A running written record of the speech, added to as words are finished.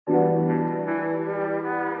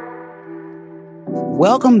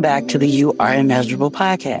Welcome back to the You Are Immeasurable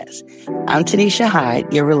podcast. I'm Tanisha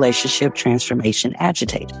Hyde, your relationship transformation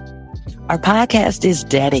agitator. Our podcast is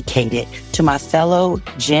dedicated to my fellow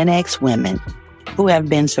Gen X women who have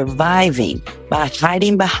been surviving by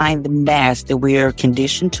hiding behind the mask that we are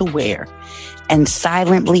conditioned to wear and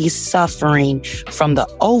silently suffering from the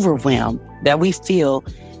overwhelm that we feel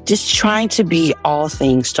just trying to be all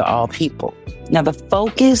things to all people. Now, the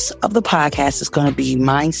focus of the podcast is going to be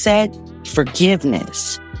mindset,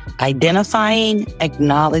 forgiveness, identifying,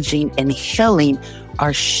 acknowledging, and healing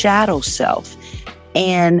our shadow self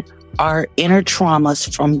and our inner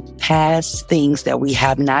traumas from past things that we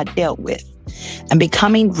have not dealt with, and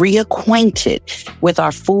becoming reacquainted with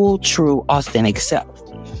our full, true, authentic self.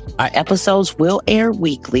 Our episodes will air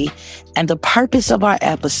weekly, and the purpose of our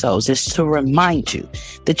episodes is to remind you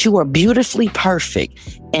that you are beautifully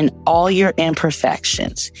perfect in all your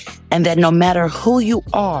imperfections, and that no matter who you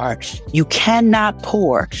are, you cannot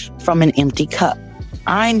pour from an empty cup.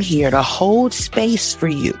 I'm here to hold space for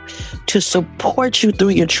you, to support you through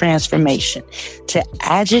your transformation, to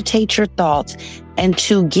agitate your thoughts, and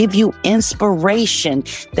to give you inspiration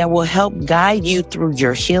that will help guide you through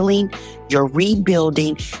your healing, your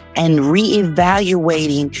rebuilding, and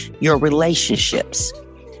reevaluating your relationships.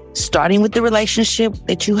 Starting with the relationship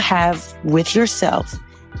that you have with yourself,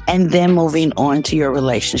 and then moving on to your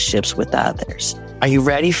relationships with others. Are you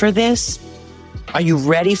ready for this? Are you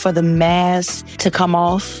ready for the mask to come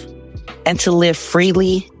off and to live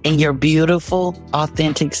freely in your beautiful,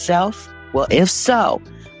 authentic self? Well, if so,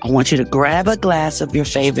 I want you to grab a glass of your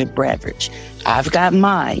favorite beverage. I've got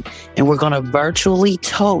mine, and we're going to virtually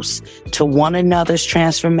toast to one another's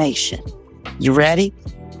transformation. You ready?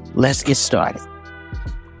 Let's get started.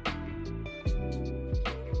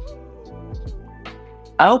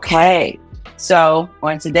 Okay, so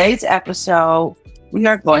on today's episode, we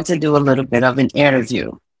are going to do a little bit of an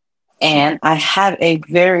interview. And I have a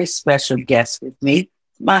very special guest with me,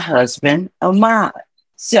 my husband, Ahmad.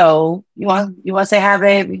 So you want to say hi,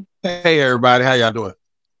 baby? Hey, everybody. How y'all doing?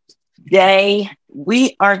 Today,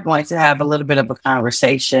 we are going to have a little bit of a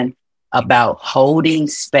conversation about holding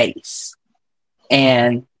space.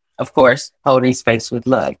 And, of course, holding space with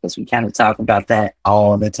love, because we kind of talk about that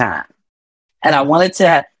all the time. And I wanted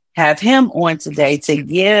to have him on today to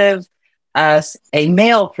give us a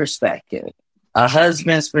male perspective, a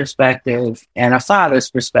husband's perspective, and a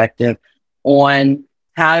father's perspective on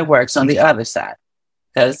how it works on the other side.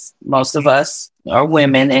 Because most of us are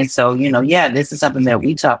women. And so, this is something that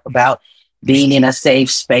we talk about, being in a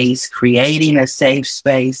safe space, creating a safe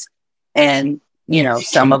space. And,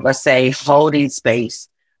 some of us say holding space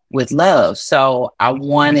with love. So I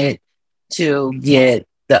wanted to get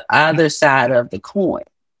the other side of the coin.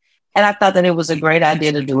 And I thought that it was a great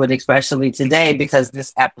idea to do it, especially today, because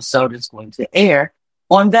this episode is going to air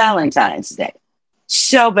on Valentine's Day.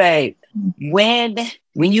 So, babe, when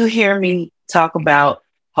you hear me talk about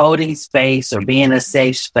holding space or being a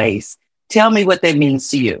safe space, tell me what that means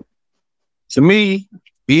to you. To me,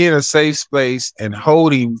 being a safe space and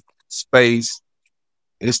holding space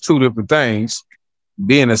is two different things.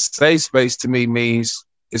 Being a safe space to me means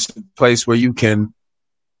it's a place where you can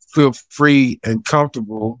feel free and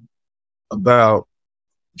comfortable about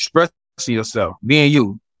expressing yourself, being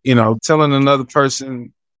you, telling another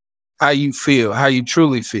person how you feel, how you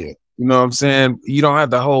truly feel. You know what I'm saying? You don't have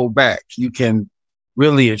to hold back. You can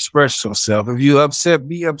really express yourself. If you're upset,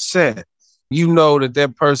 be upset. You know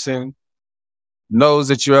that person knows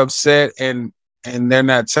that you're upset and they're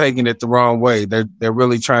not taking it the wrong way. They're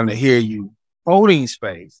really trying to hear you. Holding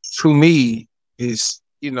space to me is,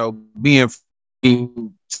 being free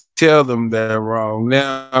to tell them they're wrong.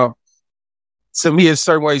 Now, to me, in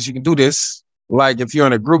certain ways you can do this. Like if you're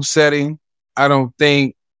in a group setting, I don't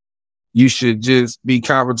think you should just be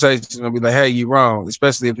confrontational and be like, hey, you're wrong,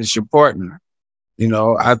 especially if it's your partner.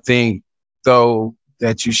 I think, though,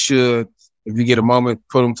 that you should, if you get a moment,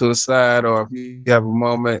 put them to the side, or if you have a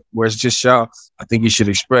moment where it's just y'all, I think you should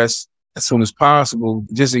express as soon as possible,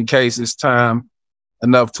 just in case it's time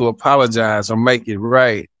enough to apologize or make it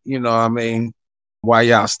right. While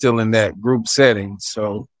y'all still in that group setting.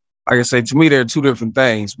 So, like I say, to me, they're two different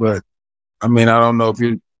things, but I don't know if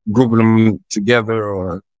you're grouping them together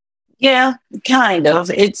or. Yeah, kind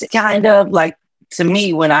of. It's kind of like, to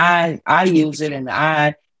me, when I use it and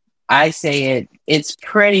I say it, it's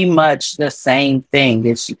pretty much the same thing.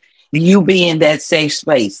 It's you be in that safe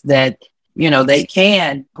space that, they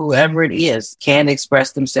can, whoever it is, can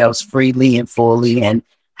express themselves freely and fully and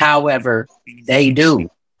however they do.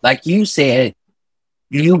 Like you said,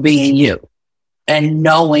 you being you and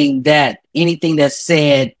knowing that anything that's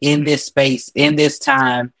said in this space, in this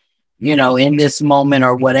time, in this moment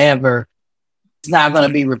or whatever, it's not going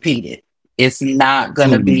to be repeated. It's not going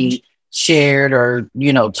to be shared or,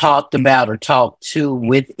 talked about or talked to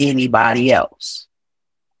with anybody else.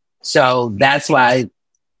 So that's why,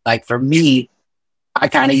 like for me, I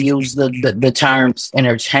kind of use the terms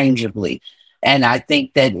interchangeably. And I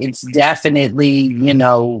think that it's definitely,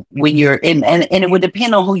 when you're in, and it would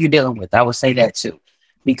depend on who you're dealing with. I would say that too.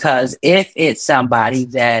 Because if it's somebody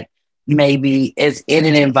that maybe is in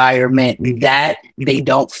an environment that they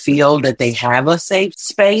don't feel that they have a safe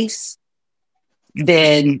space,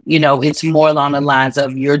 then, it's more along the lines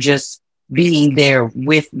of you're just being there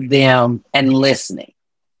with them and listening,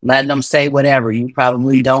 letting them say whatever. You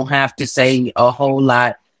probably don't have to say a whole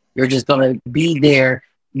lot. You're just going to be there,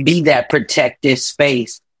 be that protective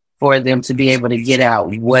space for them to be able to get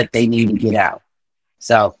out what they need to get out.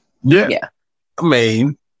 So, yeah. I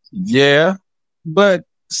mean, yeah. But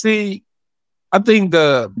see, I think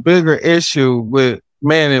the bigger issue with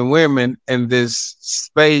men and women in this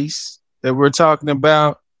space that we're talking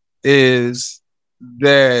about is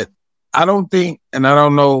that I don't think, and I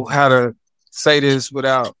don't know how to say this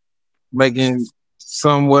without making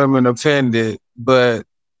some women offended, but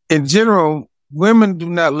in general, women do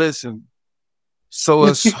not listen. So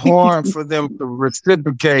it's hard for them to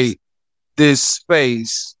reciprocate this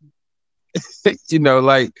space.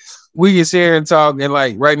 Like we can sit here and talk, and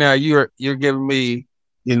like right now you're giving me,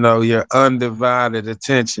 your undivided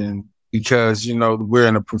attention because, we're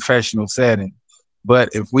in a professional setting. But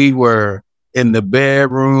if we were in the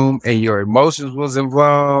bedroom and your emotions was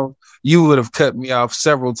involved, you would have cut me off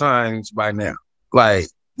several times by now. Like,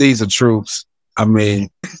 these are truths. I mean,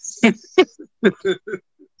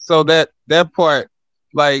 so that part,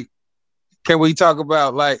 like, can we talk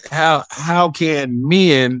about like how can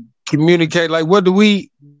men communicate? Like, what do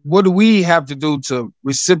we have to do to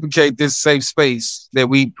reciprocate this safe space that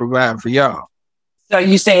we provide for y'all? So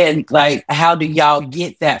you saying like, how do y'all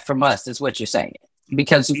get that from us? Is what you're saying?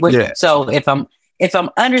 Because so if I'm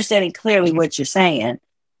understanding clearly what you're saying,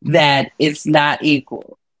 that it's not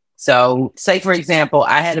equal. So say for example,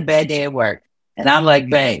 I had a bad day at work, and I'm like,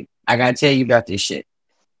 babe, I gotta tell you about this shit.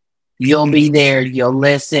 You'll be there. You'll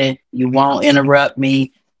listen. You won't interrupt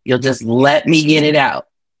me. You'll just let me get it out.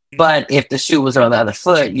 But if the shoe was on the other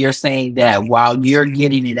foot, you're saying that while you're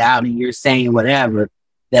getting it out and you're saying whatever,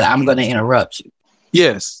 that I'm going to interrupt you.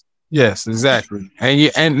 Yes, exactly.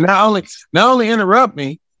 And not only interrupt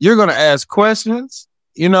me, you're going to ask questions.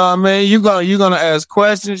 You know what I mean? You're going to ask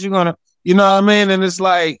questions. You're going to, you know what I mean? And it's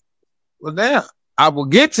like, well, damn, I will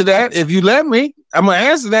get to that if you let me. I'm going to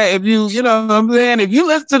answer that if you know what I'm saying? If you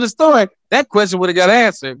listen to the story, that question would have got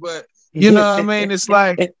answered. But you know what I mean? It's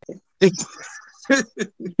like, it's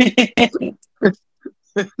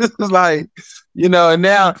like, and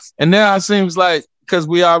now it seems like, because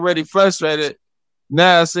we already frustrated,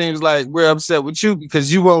 now it seems like we're upset with you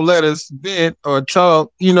because you won't let us vent or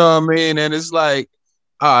talk, you know what I mean? And it's like,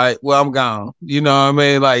 all right, well, I'm gone. You know what I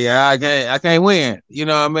mean? Like, yeah, I can't win. You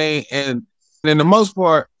know what I mean? And in the most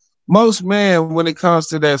part, most men, when it comes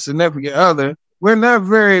to their significant other, we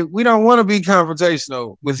don't want to be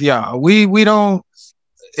confrontational with y'all. We don't,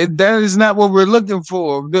 that is not what we're looking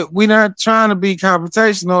for. We're not trying to be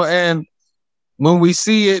confrontational. And when we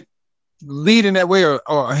see it leading that way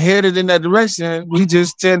or headed in that direction, we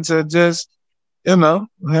just tend to just, all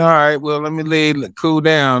right, well, let me cool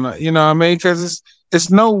down. You know what I mean? Because it's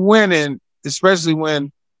no winning, especially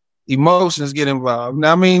when emotions get involved.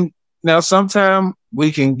 Now, I mean, sometimes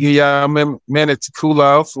we can give y'all a minute to cool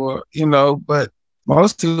off or, but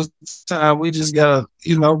most of the time we just gotta,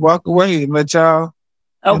 walk away and let y'all.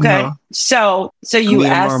 Okay. So you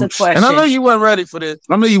asked the question. And I know you weren't ready for this.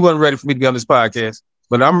 I know you weren't ready for me to be on this podcast,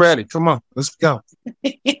 but I'm ready. Come on, let's go.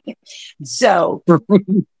 So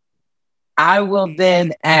I will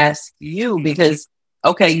then ask you because,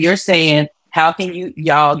 okay, you're saying, how can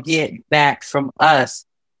y'all get back from us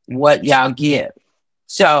what y'all give?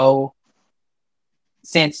 So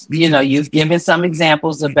since, you've given some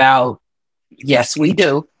examples about, yes, we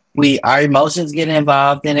do. Our emotions get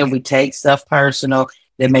involved in it. We take stuff personal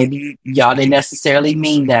that maybe y'all didn't necessarily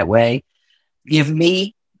mean that way. Give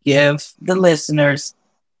the listeners,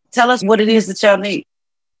 tell us what it is that y'all need.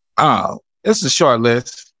 Oh, it's a short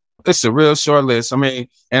list. It's a real short list. I mean,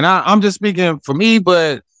 and I'm just speaking for me,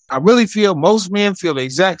 but I really feel most men feel the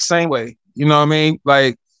exact same way. You know what I mean?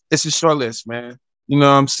 Like, it's a short list, man. You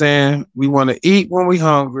know what I'm saying? We want to eat when we're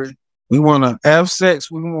hungry. We want to have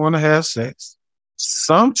sex when we want to have sex.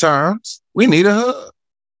 Sometimes we need a hug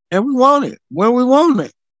and we want it when we want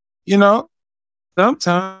it.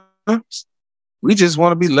 Sometimes we just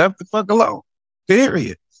want to be left the fuck alone.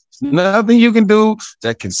 Period. nothing you can do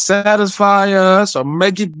that can satisfy us or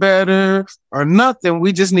make it better or nothing.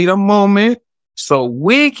 We just need a moment so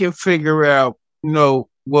we can figure out,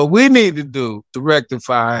 what we need to do to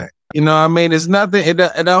rectify it. You know what I mean? It's nothing. It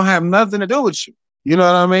don't have nothing to do with you. You know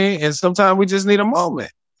what I mean? And sometimes we just need a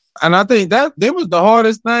moment. And I think that was the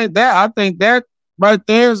hardest thing. I think that right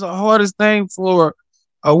there is the hardest thing for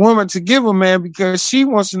a woman to give a man, because she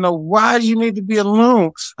wants to know, why do you need to be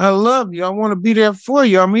alone? I love you. I want to be there for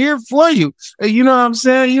you. I'm here for you. You know what I'm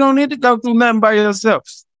saying? You don't need to go through nothing by yourself.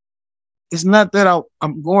 It's not that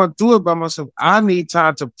I'm going through it by myself. I need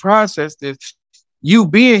time to process this. You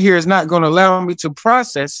being here is not going to allow me to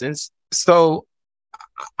process this. So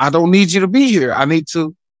I don't need you to be here. I think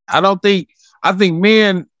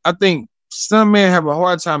some men have a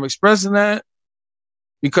hard time expressing that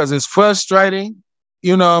because it's frustrating,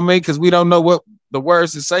 you know what I mean? Because we don't know what the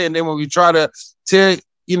words to say. And then when we try to tell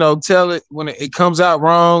it, when it comes out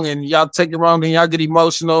wrong and y'all take it wrong, then y'all get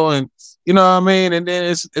emotional and, you know what I mean? And then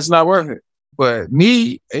it's not worth it. But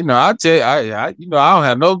me, I tell you, I don't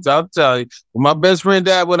have no, I'll tell you, when my best friend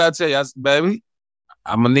died, what I tell you, I said, baby,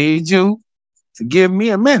 I'm going to need you to give me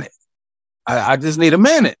a minute. I just need a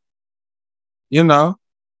minute. It ain't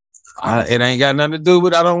got nothing to do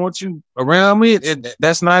with, I don't want you around me.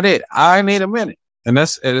 That's not it. I need a minute. And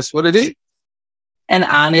that's what it is. And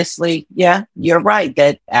honestly, yeah, you're right.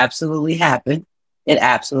 That absolutely happened. It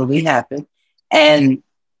absolutely happened. And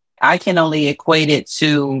I can only equate it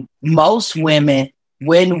to most women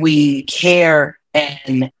when we care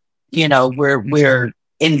and, we're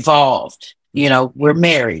involved, we're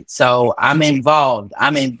married. So I'm involved.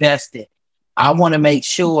 I'm invested. I want to make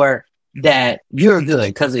sure that you're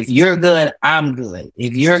good. Because if you're good, I'm good.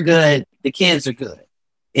 If you're good, the kids are good.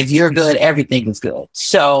 If you're good, everything is good.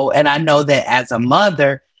 So, and I know that as a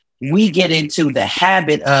mother, we get into the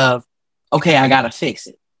habit of, okay, I got to fix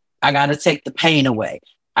it. I got to take the pain away.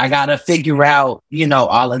 I got to figure out,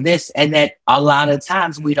 all of this. And that a lot of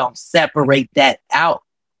times we don't separate that out.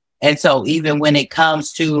 And so even when it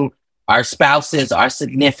comes to our spouses, our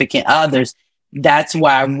significant others, that's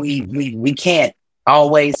why we can't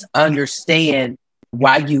always understand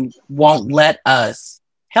why you won't let us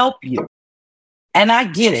help you. And I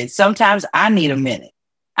get it. Sometimes I need a minute.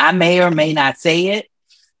 I may or may not say it,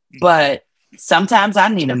 but sometimes I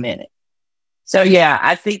need a minute. So, yeah,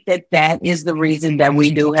 I think that is the reason that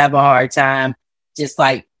we do have a hard time just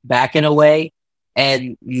like backing away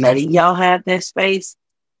and letting y'all have that space.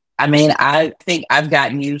 I mean, I think I've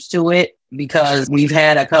gotten used to it because we've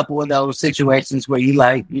had a couple of those situations where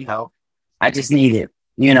I just need it.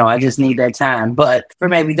 I just need that time. But for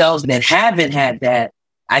maybe those that haven't had that,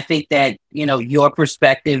 I think that, your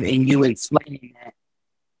perspective and you explaining that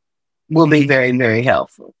will be very, very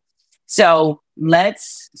helpful. So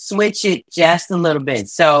let's switch it just a little bit.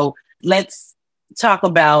 So let's talk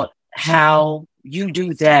about how you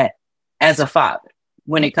do that as a father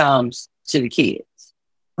when it comes to the kids.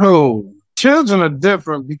 Oh, children are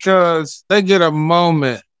different because they get a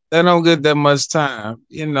moment. They don't get that much time.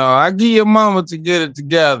 I give you a moment to get it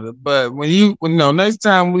together. But when next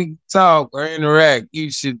time we talk or interact,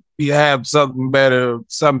 you should have something better,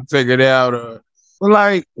 something figured out. Or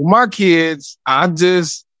like my kids, I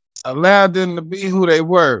just allowed them to be who they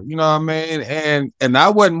were. You know what I mean? And I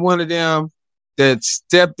wasn't one of them that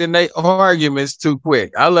stepped in their arguments too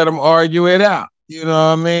quick. I let them argue it out. You know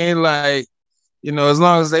what I mean? Like, as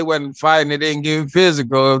long as they wasn't fighting, it didn't get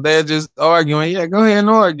physical. If they're just arguing, yeah, go ahead and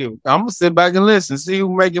argue. I'm going to sit back and listen, see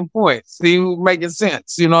who's making points, see who's making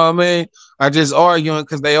sense. You know what I mean? Or just arguing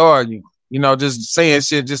because they argue. Just saying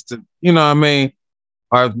shit just to, you know what I mean?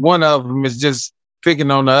 Or one of them is just picking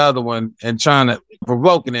on the other one and trying to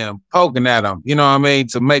provoking them, poking at them, you know what I mean?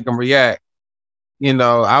 To make them react.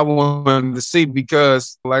 I want them to see,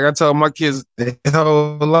 because like I told my kids their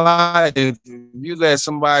whole life, if you let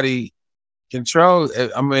somebody control,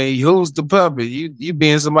 who's the puppet? You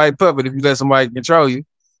being somebody's puppet if you let somebody control you.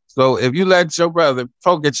 So if you let your brother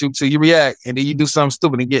poke at you till you react and then you do something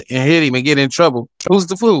stupid and hit him and get in trouble, who's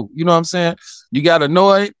the fool? You know what I'm saying? You got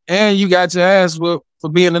annoyed and you got your ass whooped for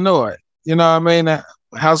being annoyed. You know what I mean?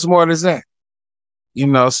 How smart is that?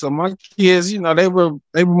 So my kids, they were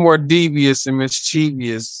more devious and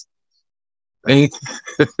mischievous. They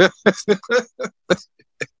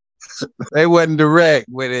wasn't direct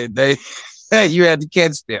with it. You had to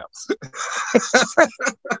catch them.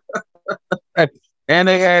 And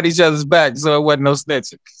they had each other's back, so it wasn't no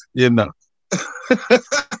snitching,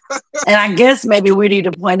 And I guess maybe we need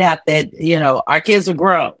to point out that, our kids are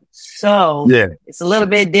grown. So yeah, it's a little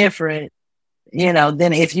bit different,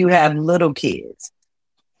 than if you have little kids.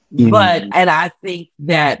 Mm-hmm. And I think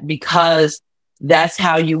that because that's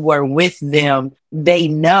how you were with them, they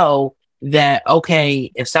know that,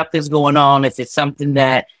 okay, if something's going on, if it's something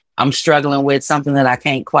that I'm struggling with, something that I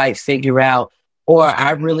can't quite figure out, or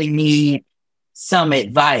I really need some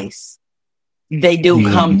advice, they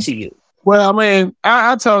do come to you. Well, I mean,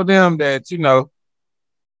 I told them that,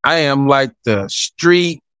 I am like the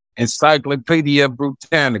street Encyclopedia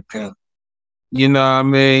Britannica. You know what I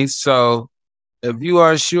mean? So if you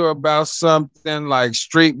are sure about something like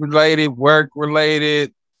street related, work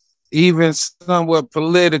related, even somewhat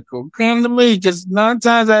political, come to me, because 9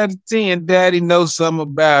 times out of 10, Daddy knows something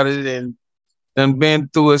about it and been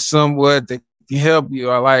through it somewhat that can help you.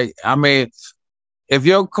 If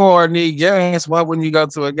your car need gas, why wouldn't you go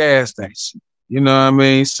to a gas station? You know what I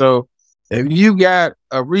mean? So if you got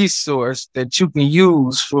a resource that you can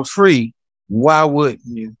use for free, why wouldn't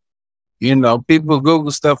you? People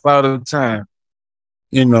Google stuff all the time,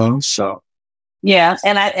 so. Yeah.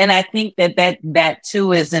 And I think that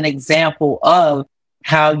too is an example of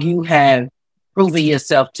how you have proven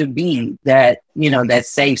yourself to be that, that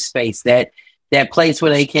safe space, that place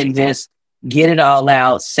where they can just get it all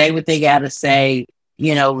out, say what they got to say,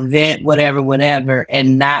 vent, whatever,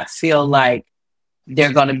 and not feel like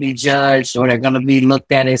they're going to be judged or they're going to be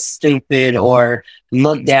looked at as stupid or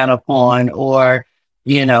looked down upon or,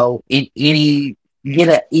 get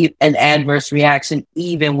an adverse reaction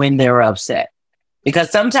even when they're upset. Because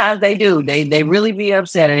sometimes they do. They really be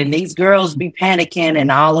upset and these girls be panicking and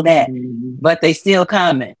all of that, but they still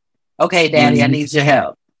comment. Okay, Daddy, I need your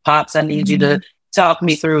help. Pops, I need you to talk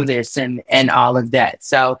me through this and all of that.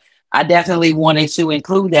 So I definitely wanted to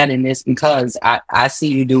include that in this because I see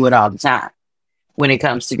you do it all the time when it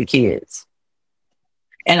comes to the kids.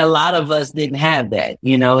 And a lot of us didn't have that,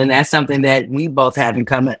 and that's something that we both have in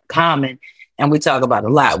common and we talk about a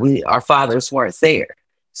lot. Our fathers weren't there.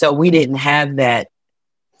 So we didn't have that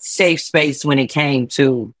safe space when it came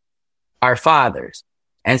to our fathers.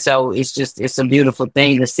 And so it's a beautiful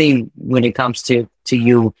thing to see when it comes to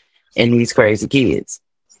you and these crazy kids.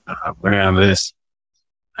 Hey,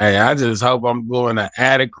 I just hope I'm doing an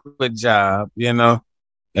adequate job,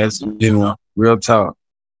 That's, real talk.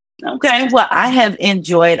 Okay. Well, I have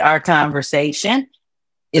enjoyed our conversation.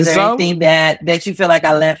 Is there anything that you feel like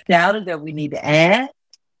I left out or that we need to add?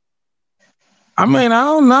 I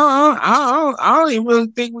don't know. I don't even really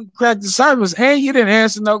think we cracked the surface. Hey, you didn't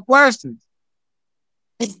answer no questions.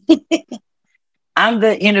 I'm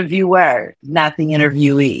the interviewer, not the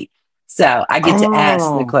interviewee. So I get to ask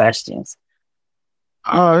the questions.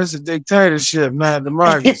 Oh, it's a dictatorship, not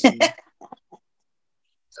democracy.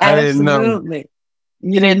 I didn't know.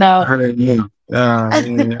 You didn't know? I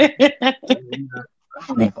didn't know.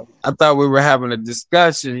 I thought we were having a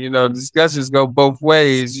discussion. Discussions go both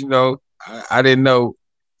ways. I didn't know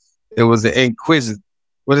it was an inquisition.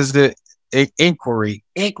 What is the inquiry?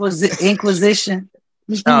 Inquisition.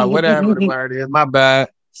 Whatever the word is. My bad.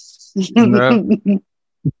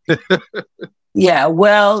 Yeah,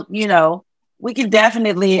 well, we can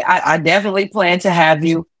definitely, I definitely plan to have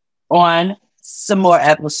you on some more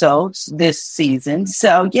episodes this season.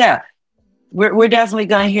 So yeah, we're definitely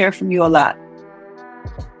going to hear from you a lot.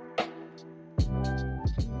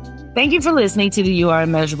 Thank you for listening to the You Are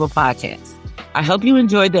Immeasurable podcast. I hope you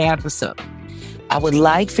enjoyed the episode. I would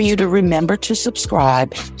like for you to remember to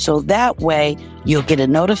subscribe so that way you'll get a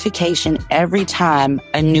notification every time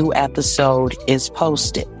a new episode is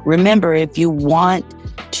posted. Remember, if you want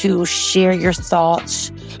to share your thoughts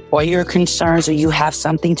or your concerns or you have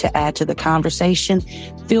something to add to the conversation,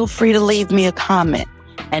 feel free to leave me a comment.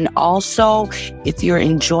 And also, if you're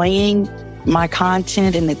enjoying my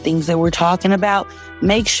content and the things that we're talking about,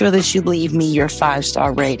 make sure that you leave me your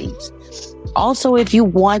 5-star ratings. Also, if you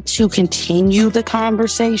want to continue the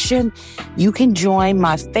conversation, you can join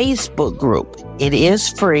my Facebook group. It is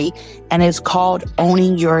free and it's called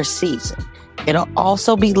Owning Your Season. It'll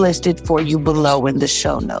also be listed for you below in the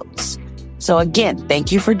show notes. So again,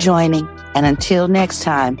 thank you for joining. And until next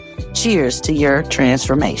time, cheers to your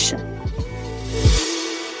transformation.